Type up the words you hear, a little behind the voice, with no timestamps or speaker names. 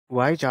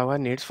Why Java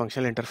needs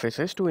functional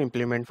interfaces to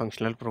implement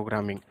functional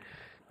programming?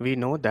 We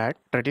know that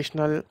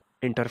traditional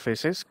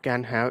interfaces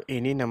can have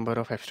any number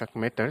of abstract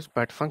methods,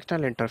 but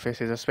functional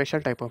interface is a special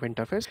type of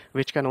interface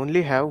which can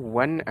only have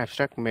one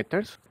abstract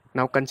method.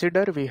 Now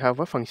consider we have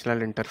a functional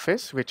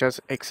interface which has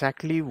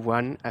exactly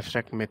one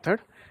abstract method,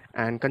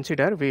 and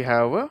consider we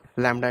have a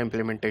Lambda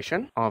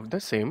implementation of the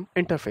same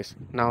interface.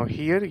 Now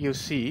here you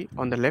see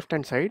on the left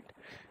hand side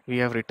we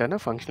have written a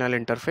functional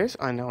interface,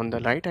 and on the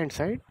right hand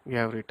side we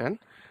have written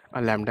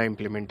a Lambda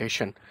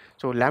implementation.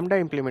 So Lambda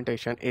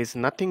implementation is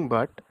nothing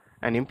but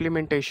an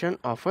implementation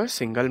of a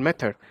single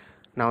method.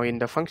 Now in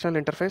the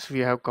functional interface we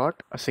have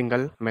got a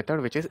single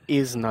method which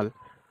is null.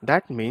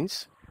 That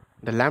means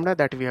the Lambda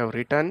that we have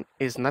written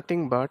is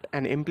nothing but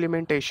an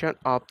implementation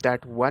of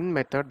that one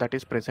method that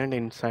is present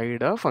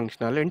inside a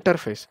functional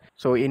interface.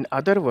 So in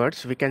other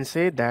words, we can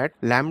say that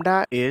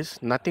Lambda is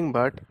nothing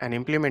but an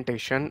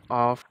implementation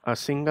of a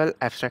single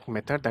abstract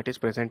method that is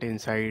present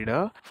inside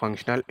a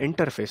functional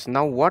interface.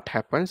 Now what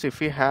happens if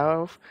we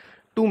have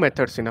two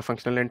methods in a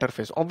functional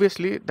interface?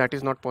 Obviously that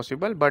is not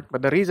possible, but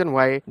the reason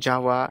why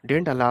Java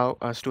didn't allow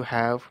us to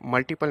have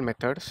multiple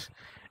methods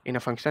in a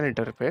functional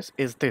interface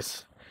is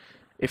this.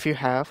 If you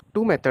have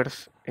two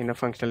methods in a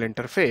functional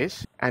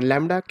interface and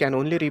Lambda can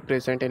only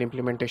represent an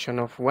implementation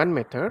of one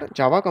method,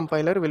 Java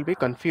compiler will be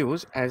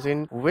confused as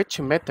in which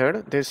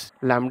method this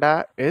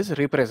Lambda is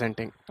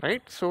representing,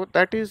 right? So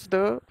that is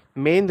the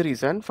main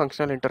reason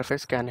functional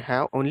interface can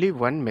have only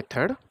one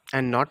method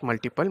and not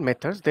multiple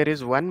methods. There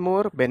is one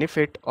more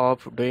benefit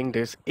of doing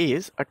this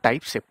is a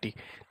type safety.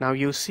 Now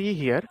you see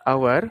here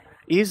our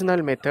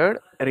isNull method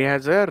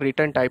has a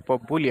return type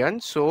of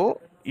boolean, so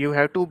you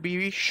have to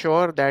be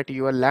sure that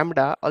your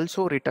Lambda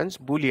also returns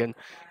boolean.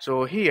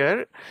 So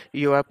here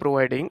you are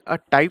providing a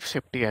type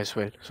safety as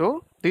well.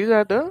 So these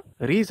are the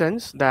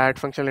reasons that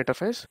functional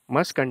interface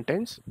must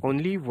contains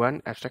only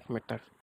one abstract method.